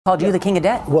Called you the king of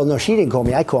debt. Well, no, she didn't call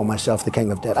me. I call myself the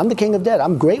king of debt. I'm the king of debt.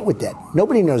 I'm great with debt.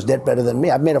 Nobody knows debt better than me.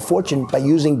 I've made a fortune by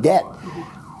using debt.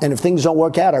 And if things don't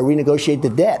work out, I renegotiate the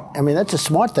debt. I mean, that's a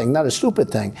smart thing, not a stupid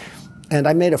thing. And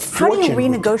I made a fortune. How do you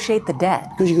renegotiate the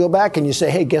debt? Because you go back and you say,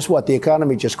 hey, guess what? The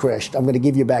economy just crashed. I'm going to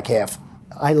give you back half.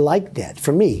 I like debt.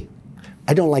 For me,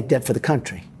 I don't like debt for the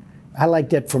country. I like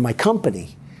debt for my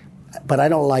company. But I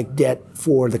don't like debt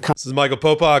for the country. This is Michael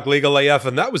Popok, Legal AF,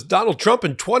 and that was Donald Trump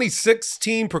in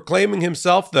 2016 proclaiming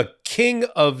himself the king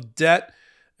of debt.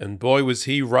 And boy, was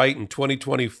he right. In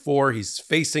 2024, he's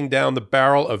facing down the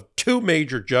barrel of two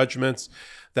major judgments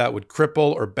that would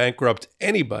cripple or bankrupt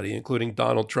anybody, including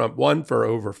Donald Trump. One for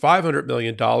over $500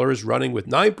 million, running with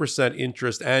 9%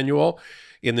 interest annual.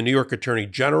 In the New York Attorney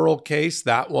General case,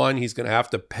 that one, he's going to have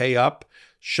to pay up.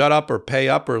 Shut up or pay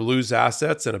up or lose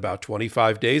assets in about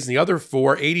 25 days. And the other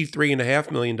four, $83.5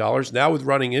 million, now with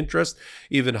running interest,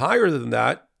 even higher than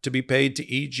that, to be paid to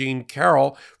E. Jean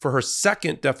Carroll for her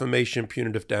second defamation,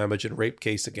 punitive damage, and rape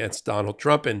case against Donald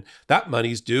Trump. And that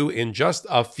money's due in just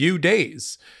a few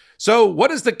days. So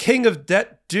what does the king of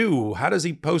debt do? How does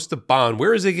he post a bond?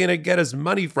 Where is he going to get his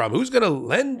money from? Who's going to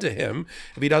lend to him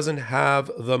if he doesn't have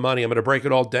the money? I'm going to break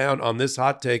it all down on this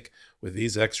hot take with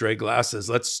these x-ray glasses.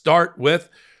 Let's start with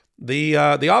the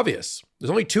obvious.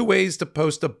 There's only two ways to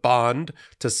post a bond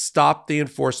to stop the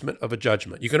enforcement of a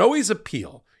judgment. You can always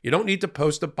appeal. You don't need to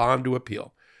post a bond to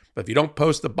appeal. But if you don't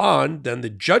post the bond, then the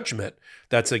judgment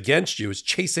that's against you is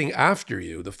chasing after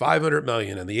you, the $500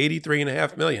 million and the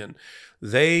 $83.5 million.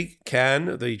 The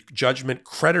judgment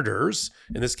creditors,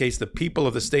 in this case, the people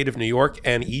of the state of New York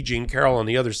and E. Jean Carroll on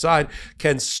the other side,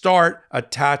 can start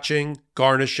attaching,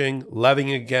 garnishing,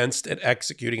 levying against, and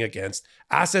executing against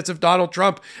assets of Donald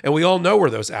Trump. And we all know where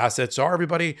those assets are.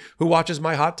 Everybody who watches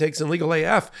my hot takes in Legal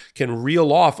AF can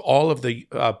reel off all of the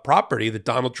property that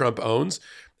Donald Trump owns,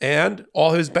 and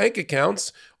all his bank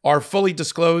accounts are fully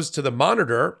disclosed to the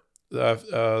monitor,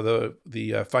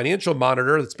 the financial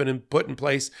monitor that's been put in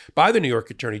place by the New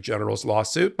York Attorney General's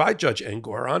lawsuit by Judge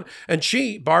Engoron. And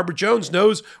she, Barbara Jones,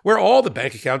 knows where all the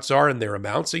bank accounts are and their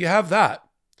amounts. So you have that.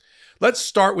 Let's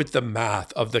start with the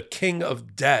math of the king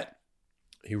of debt.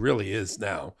 He really is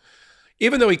now.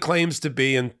 Even though he claims to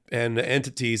be, and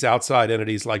entities, outside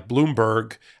entities like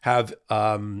Bloomberg have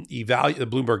the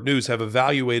Bloomberg News have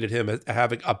evaluated him as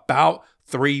having about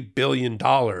 $3 billion.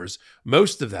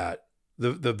 Most of that,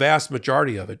 the vast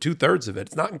majority of it, 2/3 of it,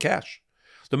 it's not in cash.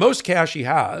 The most cash he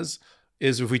has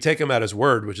is, if we take him at his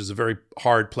word, which is a very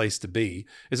hard place to be,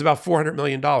 is about $400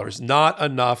 million. Not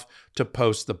enough to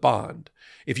post the bond.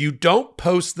 If you don't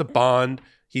post the bond,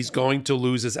 he's going to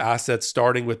lose his assets,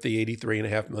 starting with the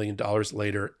 $83.5 million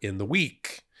later in the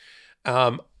week.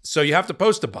 So you have to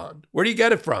post a bond. Where do you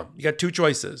get it from? You got two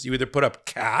choices. You either put up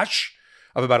cash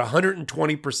of about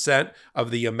 120%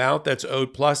 of the amount that's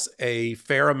owed, plus a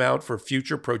fair amount for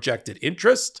future projected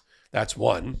interest. That's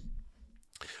one.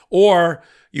 Or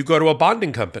you go to a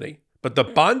bonding company. But the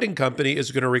bonding company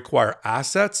is going to require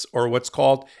assets, or what's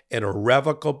called an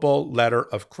irrevocable letter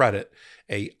of credit,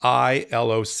 a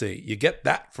ILOC. You get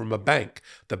that from a bank.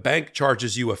 The bank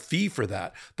charges you a fee for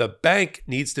that. The bank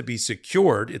needs to be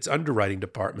secured, its underwriting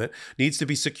department needs to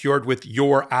be secured with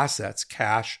your assets,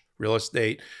 cash, real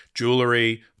estate,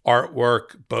 jewelry,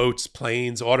 artwork, boats,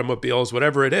 planes, automobiles,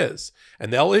 whatever it is.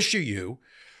 And they'll issue you,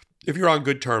 if you're on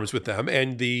good terms with them,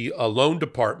 and the loan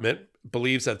department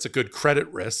believes that's a good credit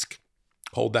risk.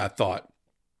 Hold that thought.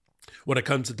 When it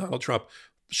comes to Donald Trump,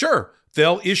 sure,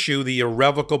 they'll issue the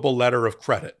irrevocable letter of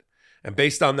credit. And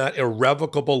based on that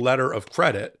irrevocable letter of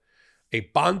credit, a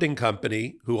bonding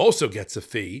company, who also gets a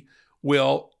fee,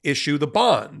 will issue the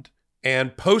bond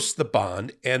and post the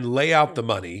bond and lay out the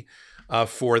money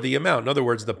for the amount. In other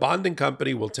words, the bonding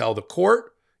company will tell the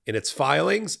court in its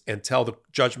filings and tell the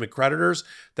judgment creditors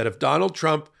that if Donald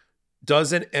Trump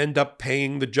doesn't end up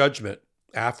paying the judgment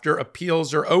after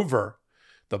appeals are over,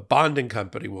 the bonding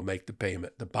company will make the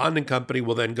payment. The bonding company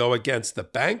will then go against the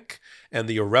bank and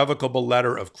the irrevocable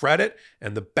letter of credit,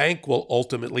 and the bank will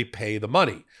ultimately pay the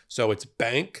money. So it's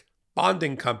bank,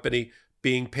 bonding company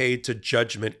being paid to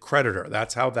judgment creditor.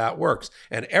 That's how that works.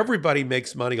 And everybody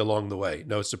makes money along the way,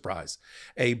 no surprise.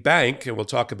 A bank, and we'll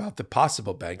talk about the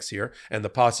possible banks here and the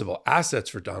possible assets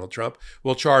for Donald Trump,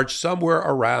 will charge somewhere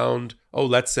around,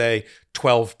 let's say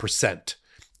 12%.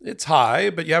 It's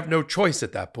high, but you have no choice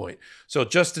at that point. So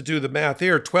just to do the math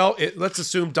here, let's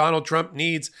assume Donald Trump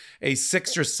needs a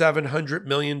 $600 or $700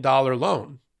 million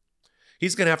loan.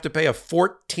 He's going to have to pay a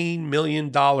 $14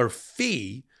 million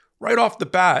fee right off the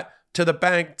bat to the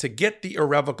bank to get the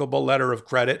irrevocable letter of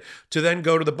credit to then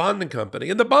go to the bonding company.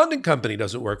 And the bonding company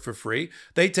doesn't work for free.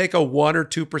 They take a 1 or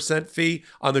 2% fee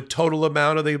on the total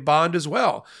amount of the bond as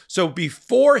well. So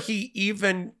before he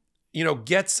even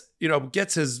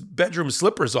gets his bedroom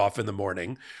slippers off in the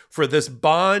morning for this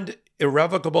bond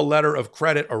irrevocable letter of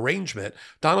credit arrangement,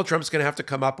 Donald Trump's going to have to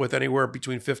come up with anywhere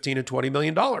between $15 and $20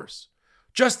 million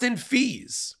just in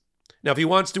fees. Now, if he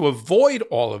wants to avoid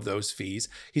all of those fees,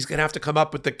 he's going to have to come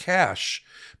up with the cash,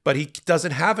 but he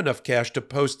doesn't have enough cash to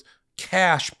post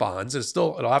cash bonds.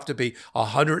 It'll have to be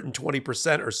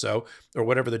 120% or so, or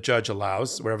whatever the judge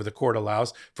allows, whatever the court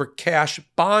allows, for cash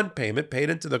bond payment paid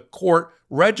into the court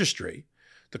registry.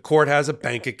 The court has a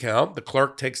bank account. The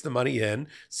clerk takes the money in,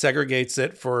 segregates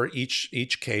it for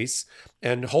each case,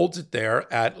 and holds it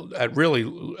there at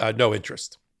really no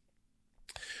interest.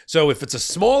 So if it's a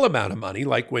small amount of money,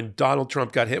 like when Donald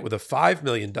Trump got hit with a $5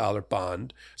 million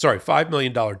judgment,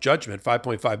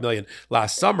 $5.5 million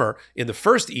last summer in the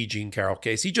first E. Jean Carroll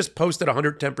case, he just posted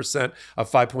 110%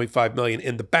 of $5.5 million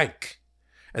in the bank.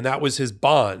 And that was his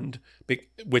bond,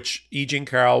 which E. Jean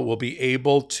Carroll will be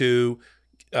able to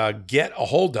get a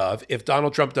hold of if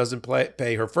Donald Trump doesn't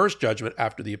pay her first judgment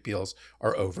after the appeals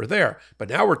are over there. But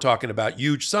now we're talking about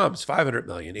huge sums, $500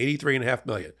 million, $83.5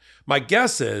 million. My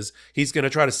guess is he's going to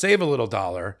try to save a little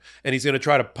dollar, and he's going to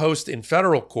try to post in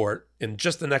federal court in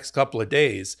just the next couple of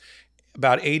days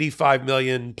about $85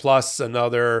 million plus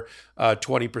another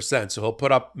 20%. So he'll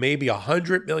put up maybe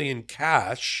 $100 million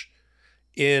cash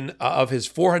of his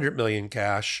 $400 million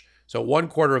cash. So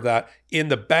 1/4 of that in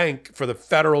the bank for the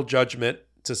federal judgment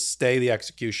to stay the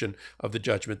execution of the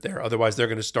judgment there. Otherwise, they're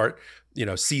going to start,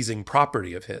 seizing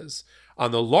property of his.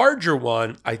 On the larger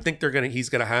one, I think he's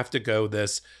going to have to go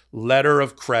this letter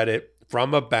of credit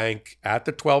from a bank at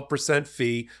the 12%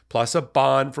 fee plus a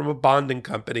bond from a bonding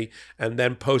company, and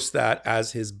then post that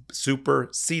as his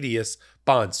supersedious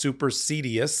bond.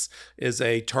 Supersedious is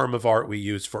a term of art we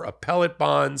use for appellate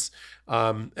bonds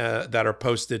that are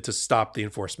posted to stop the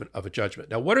enforcement of a judgment.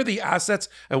 Now, what are the assets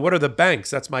and what are the banks?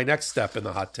 That's my next step in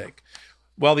the hot take.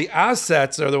 Well, the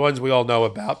assets are the ones we all know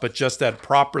about, but just at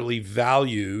properly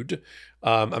valued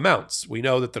amounts. We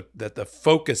know that the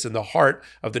focus and the heart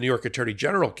of the New York Attorney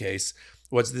General case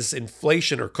was this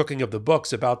inflation or cooking of the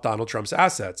books about Donald Trump's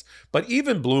assets. But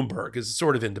even Bloomberg is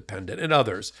sort of independent, and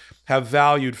others have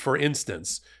valued, for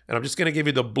instance, and I'm just going to give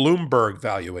you the Bloomberg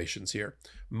valuations here.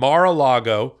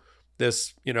 Mar-a-Lago,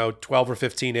 this 12 or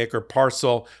 15 acre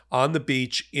parcel on the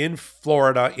beach in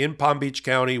Florida, in Palm Beach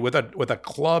County, with a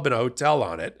club and a hotel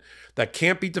on it that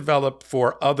can't be developed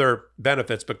for other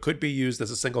benefits, but could be used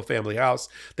as a single family house.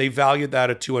 They valued that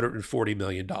at $240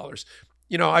 million.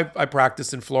 I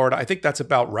practice in Florida. I think that's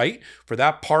about right. For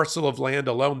that parcel of land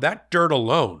alone, that dirt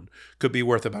alone could be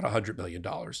worth about $100 million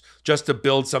just to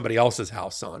build somebody else's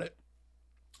house on it,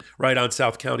 right on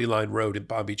South County Line Road in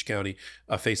Palm Beach County,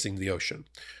 facing the ocean.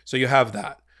 So you have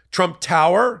that. Trump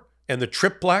Tower and the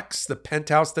triplex, the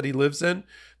penthouse that he lives in,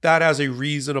 that has a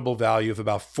reasonable value of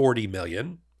about $40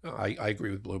 million. I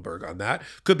agree with Bloomberg on that.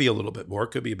 Could be a little bit more.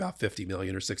 Could be about 50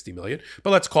 million or 60 million,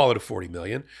 but let's call it a 40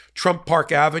 million. Trump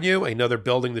Park Avenue, another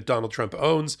building that Donald Trump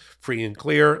owns, free and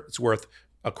clear. It's worth,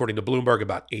 according to Bloomberg,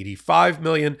 about 85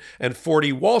 million. And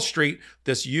 40 Wall Street,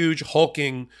 this huge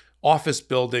hulking office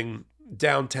building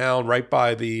downtown right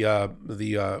by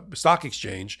the stock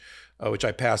exchange, which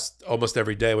I passed almost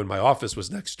every day when my office was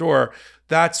next door.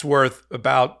 That's worth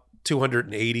about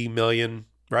 280 million.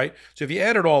 Right? So if you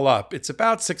add it all up, it's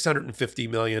about $650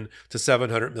 million to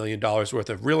 $700 million worth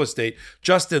of real estate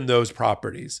just in those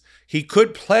properties. He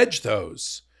could pledge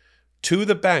those to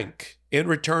the bank in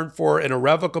return for an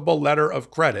irrevocable letter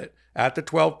of credit at the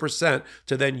 12%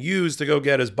 to then use to go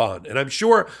get his bond. And I'm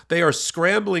sure they are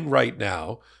scrambling right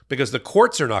now because the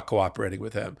courts are not cooperating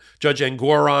with him. Judge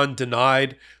Engoron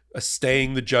denied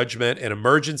staying the judgment, an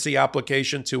emergency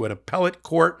application to an appellate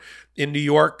court in New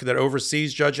York that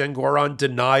oversees Judge Engoron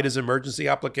denied his emergency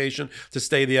application to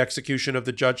stay the execution of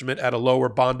the judgment at a lower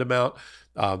bond amount.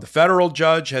 The federal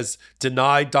judge has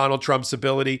denied Donald Trump's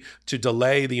ability to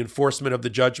delay the enforcement of the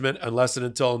judgment unless and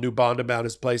until a new bond amount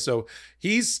is placed. So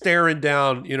he's staring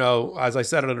down, as I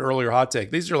said in an earlier hot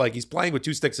take, these are like he's playing with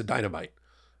two sticks of dynamite.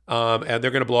 And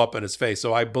they're going to blow up in his face.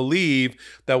 So I believe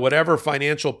that whatever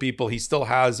financial people he still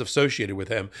has associated with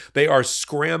him, they are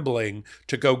scrambling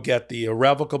to go get the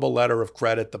irrevocable letter of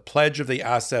credit, the pledge of the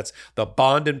assets, the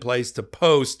bond in place to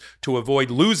post to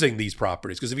avoid losing these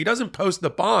properties. Because if he doesn't post the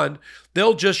bond,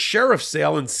 they'll just sheriff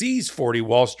sale and seize 40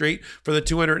 Wall Street for the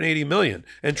 $280 million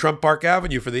and Trump Park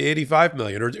Avenue for the $85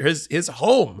 million, or his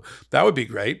home. That would be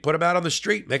great. Put him out on the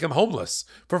street, make him homeless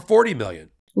for $40 million.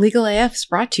 Legal AF is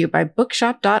brought to you by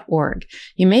bookshop.org.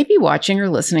 You may be watching or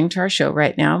listening to our show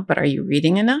right now, but are you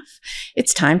reading enough?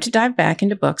 It's time to dive back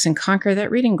into books and conquer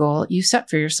that reading goal you set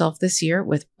for yourself this year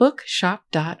with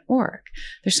bookshop.org.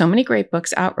 There's so many great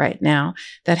books out right now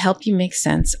that help you make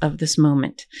sense of this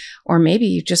moment. Or maybe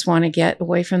you just want to get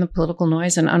away from the political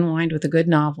noise and unwind with a good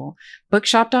novel.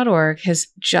 Bookshop.org has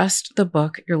just the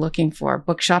book you're looking for.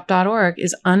 Bookshop.org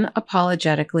is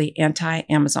unapologetically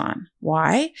anti-Amazon.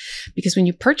 Why? Because when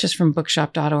you purchase from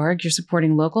bookshop.org, you're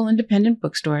supporting local independent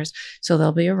bookstores, so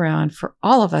they'll be around for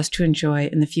all of us to enjoy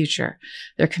in the future.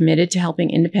 They're committed to helping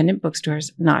independent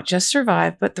bookstores not just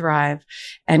survive, but thrive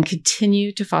and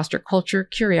continue to foster culture,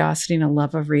 curiosity, and a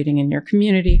love of reading in your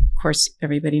community. Of course,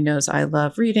 everybody knows I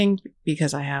love reading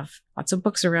because I have lots of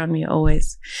books around me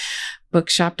always.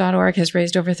 Bookshop.org has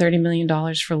raised over $30 million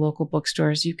for local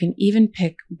bookstores. You can even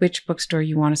pick which bookstore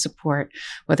you want to support,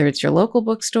 whether it's your local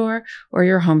bookstore or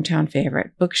your hometown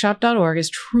favorite. Bookshop.org is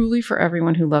truly for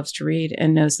everyone who loves to read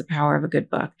and knows the power of a good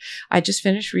book. I just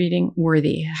finished reading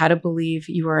Worthy, How to Believe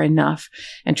You Are Enough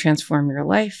and Transform Your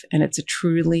Life, and it's a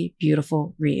truly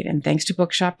beautiful read. And thanks to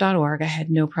Bookshop.org, I had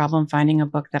no problem finding a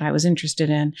book that I was interested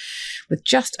in with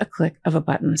just a click of a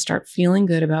button. Start feeling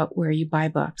good about where you buy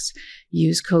books.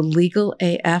 Use code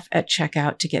LEGALAF at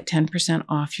checkout to get 10%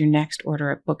 off your next order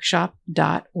at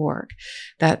bookshop.org.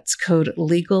 That's code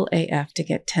LEGALAF to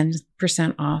get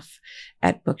 10% off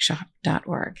at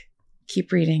bookshop.org.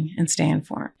 Keep reading and stay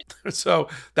informed. So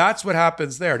that's what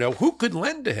happens there. Now, who could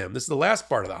lend to him? This is the last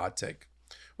part of the hot take.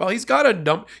 Well, he's got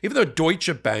even though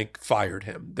Deutsche Bank fired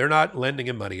him, they're not lending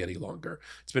him money any longer.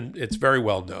 It's very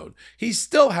well known. He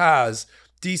still has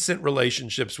decent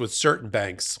relationships with certain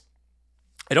banks.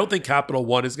 I don't think Capital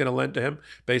One is going to lend to him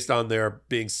based on their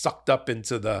being sucked up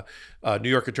into the New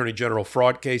York Attorney General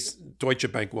fraud case.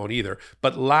 Deutsche Bank won't either.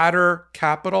 But Ladder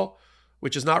Capital,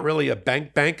 which is not really a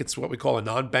bank, it's what we call a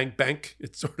non-bank bank.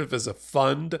 It's sort of as a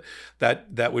fund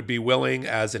that would be willing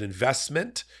as an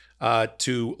investment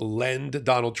to lend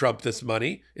Donald Trump this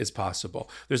money is possible.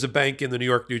 There's a bank in the New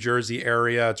York, New Jersey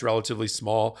area. It's relatively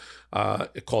small,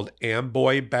 called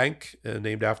Amboy Bank,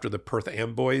 named after the Perth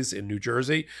Amboys in New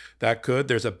Jersey. That could.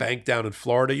 There's a bank down in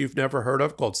Florida you've never heard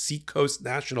of called Seacoast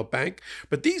National Bank.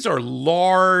 But these are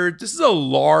large. This is a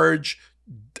large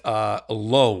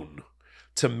loan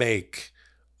to make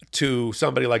to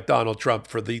somebody like Donald Trump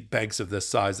for the banks of this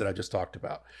size that I just talked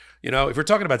about. You know, if we're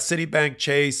talking about Citibank,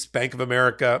 Chase, Bank of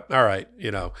America, all right,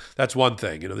 that's one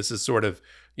thing. This is sort of,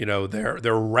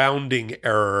 their rounding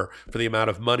error for the amount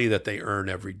of money that they earn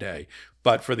every day.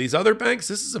 But for these other banks,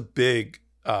 this is a big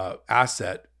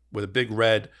asset with a big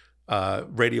red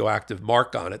radioactive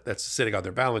mark on it that's sitting on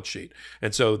their balance sheet.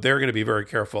 And so they're going to be very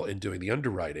careful in doing the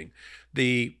underwriting.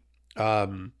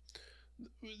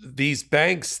 These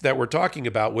banks that we're talking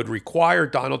about would require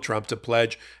Donald Trump to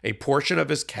pledge a portion of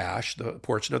his cash, the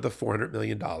portion of the $400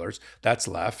 million that's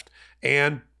left,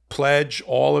 and pledge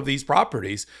all of these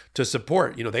properties to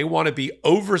support. They want to be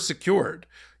oversecured.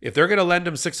 If they're going to lend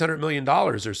him $600 million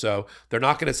or so, they're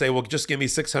not going to say, well, just give me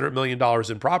 $600 million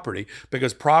in property,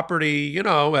 because property,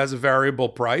 has a variable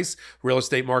price. Real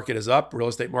estate market is up, real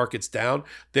estate market's down.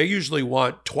 They usually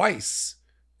want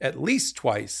at least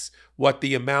twice what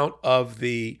the amount of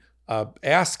the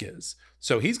ask is.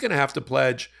 So he's going to have to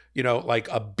pledge, like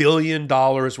 $1 billion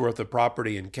worth of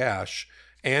property in cash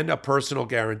and a personal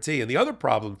guarantee. And the other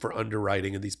problem for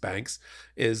underwriting in these banks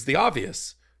is the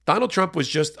obvious. Donald Trump was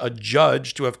just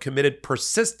adjudged to have committed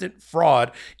persistent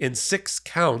fraud in 6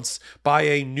 counts by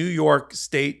a New York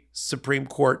State Supreme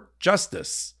Court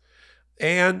justice.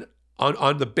 And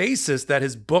on the basis that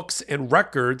his books and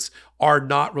records are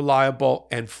not reliable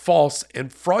and false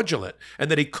and fraudulent,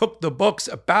 and that he cooked the books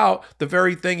about the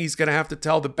very thing he's going to have to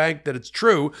tell the bank that it's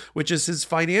true, which is his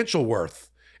financial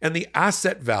worth and the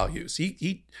asset values.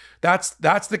 That's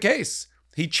the case.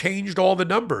 He changed all the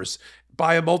numbers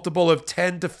by a multiple of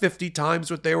 10 to 50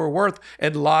 times what they were worth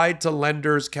and lied to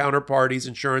lenders, counterparties,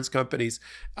 insurance companies,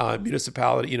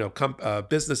 municipality,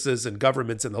 businesses and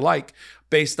governments and the like,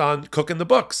 based on cooking the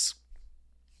books.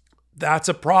 That's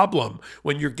a problem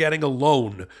when you're getting a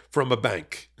loan from a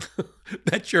bank.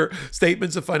 That your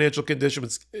statements of financial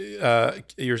conditions,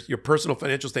 your personal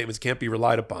financial statements can't be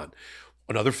relied upon.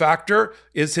 Another factor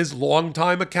is his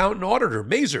longtime accountant auditor,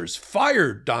 Mazars,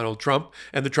 fired Donald Trump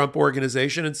and the Trump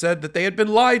Organization and said that they had been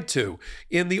lied to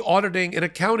in the auditing and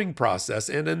accounting process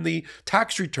and in the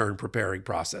tax return preparing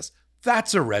process.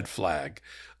 That's a red flag.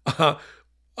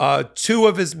 2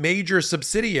 of his major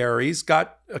subsidiaries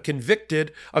got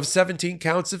convicted of 17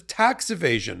 counts of tax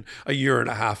evasion a year and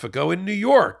a half ago in New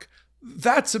York.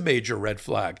 That's a major red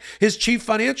flag. His chief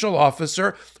financial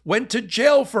officer went to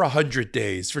jail for 100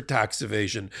 days for tax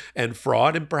evasion and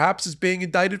fraud, and perhaps is being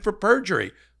indicted for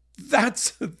perjury.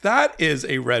 That is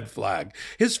a red flag.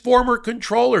 His former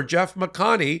controller, Jeff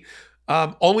McConney,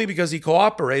 only because he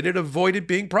cooperated, avoided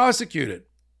being prosecuted.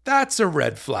 That's a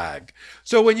red flag.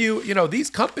 So when these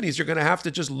companies are going to have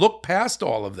to just look past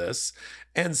all of this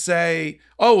and say,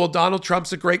 oh, well, Donald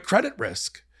Trump's a great credit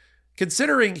risk.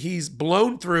 Considering he's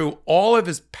blown through all of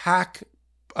his PAC,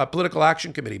 Political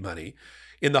Action Committee money,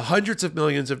 in the hundreds of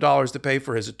millions of dollars to pay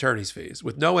for his attorney's fees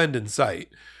with no end in sight.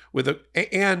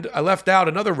 And I left out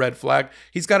another red flag.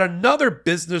 He's got another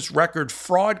business record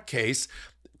fraud case,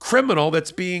 criminal,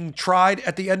 that's being tried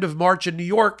at the end of March in New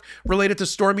York related to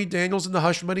Stormy Daniels and the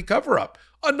hush money cover-up.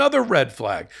 Another red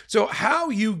flag. So how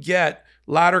you get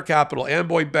Ladder Capital,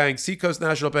 Amboy Bank, Seacoast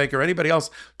National Bank, or anybody else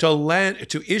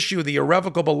to issue the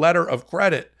irrevocable letter of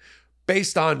credit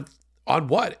based on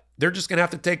what? They're just going to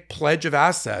have to take pledge of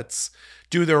assets,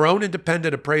 do their own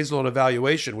independent appraisal and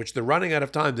evaluation, which they're running out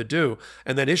of time to do,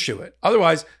 and then issue it.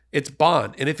 Otherwise, it's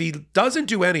bond. And if he doesn't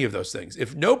do any of those things,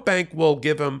 if no bank will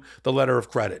give him the letter of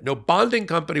credit, no bonding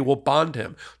company will bond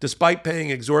him, despite paying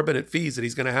exorbitant fees that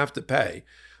he's going to have to pay,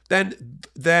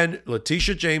 then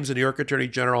Letitia James, the New York Attorney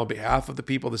General, on behalf of the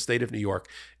people of the state of New York,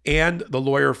 and the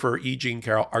lawyer for E. Jean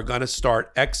Carroll are going to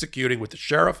start executing with the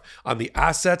sheriff on the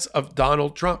assets of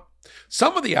Donald Trump.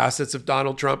 Some of the assets of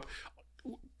Donald Trump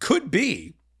could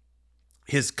be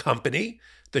his company,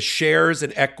 the shares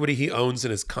and equity he owns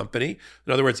in his company.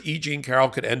 In other words, E. Jean Carroll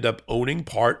could end up owning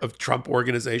part of Trump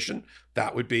Organization.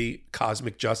 That would be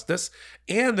cosmic justice.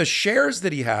 And the shares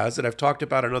that he has, that I've talked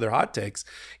about in other hot takes,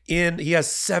 he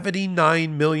has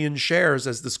 79 million shares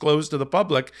as disclosed to the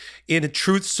public in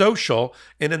Truth Social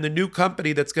and in the new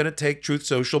company that's going to take Truth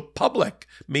Social public,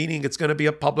 meaning it's going to be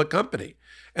a public company.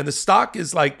 And the stock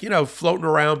is floating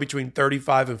around between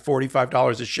 $35 and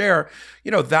 $45 a share.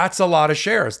 That's a lot of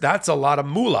shares. That's a lot of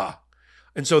moolah.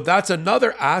 And so that's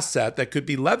another asset that could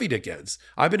be levied against.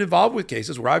 I've been involved with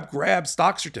cases where I've grabbed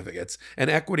stock certificates and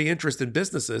equity interest in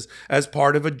businesses as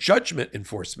part of a judgment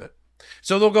enforcement.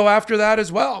 So they'll go after that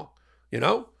as well.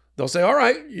 They'll say, all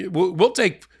right, we'll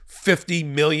take 50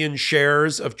 million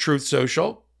shares of Truth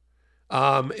Social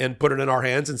and put it in our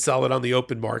hands and sell it on the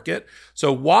open market.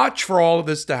 So watch for all of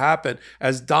this to happen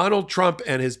as Donald Trump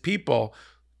and his people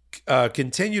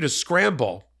continue to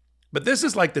scramble. But this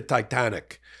is like the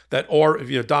Titanic,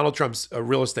 Donald Trump's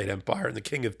real estate empire and the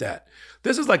king of debt.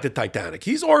 This is like the Titanic.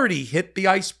 He's already hit the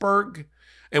iceberg,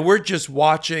 and we're just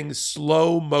watching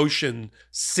slow motion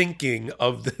sinking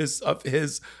of his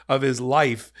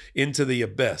life into the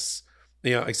abyss.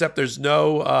 Except there's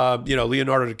no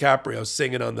Leonardo DiCaprio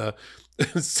singing on the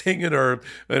I'm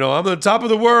the top of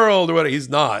the world or whatever. He's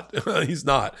not. He's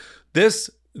not.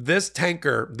 This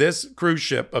tanker, this cruise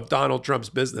ship of Donald Trump's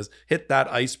business hit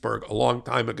that iceberg a long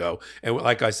time ago. And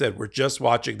like I said, we're just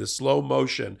watching the slow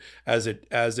motion as it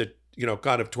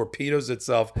kind of torpedoes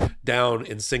itself down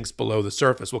and sinks below the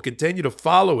surface. We'll continue to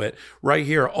follow it right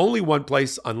here, only one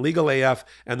place, on Legal AF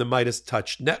and the Midas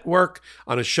Touch Network,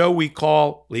 on a show we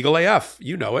call Legal AF.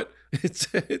 You know it.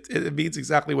 It means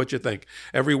exactly what you think.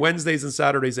 Every Wednesdays and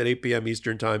Saturdays at 8 p.m.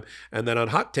 Eastern Time. And then on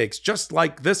hot takes, just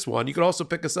like this one, you can also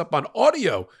pick us up on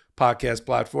audio podcast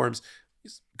platforms,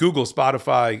 Google,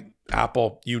 Spotify,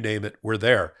 Apple, you name it, we're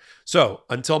there. So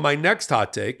until my next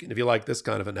hot take, and if you like this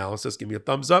kind of analysis, give me a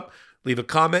thumbs up, leave a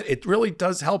comment. It really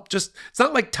does help. It's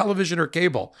not like television or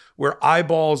cable where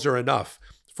eyeballs are enough.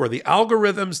 For the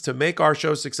algorithms to make our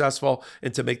show successful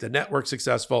and to make the network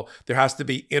successful, there has to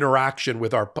be interaction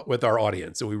with our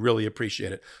audience. And we really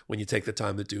appreciate it when you take the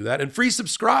time to do that. And free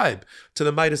subscribe to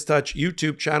the Midas Touch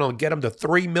YouTube channel and get them to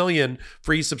 3 million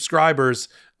free subscribers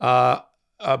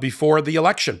before the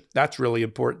election. That's really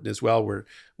important as well. We're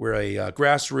a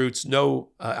grassroots, no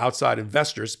outside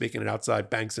investors, speaking of outside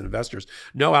banks and investors,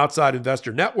 no outside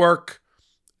investor network.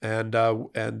 And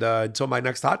until my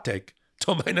next hot take,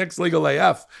 till my next Legal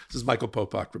AF. This is Michael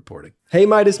Popak reporting. Hey,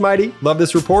 Midas Mighty. Love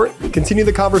this report? Continue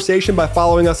the conversation by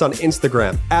following us on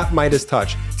Instagram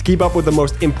 @MidasTouch to keep up with the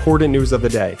most important news of the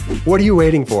day. What are you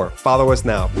waiting for? Follow us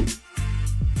now.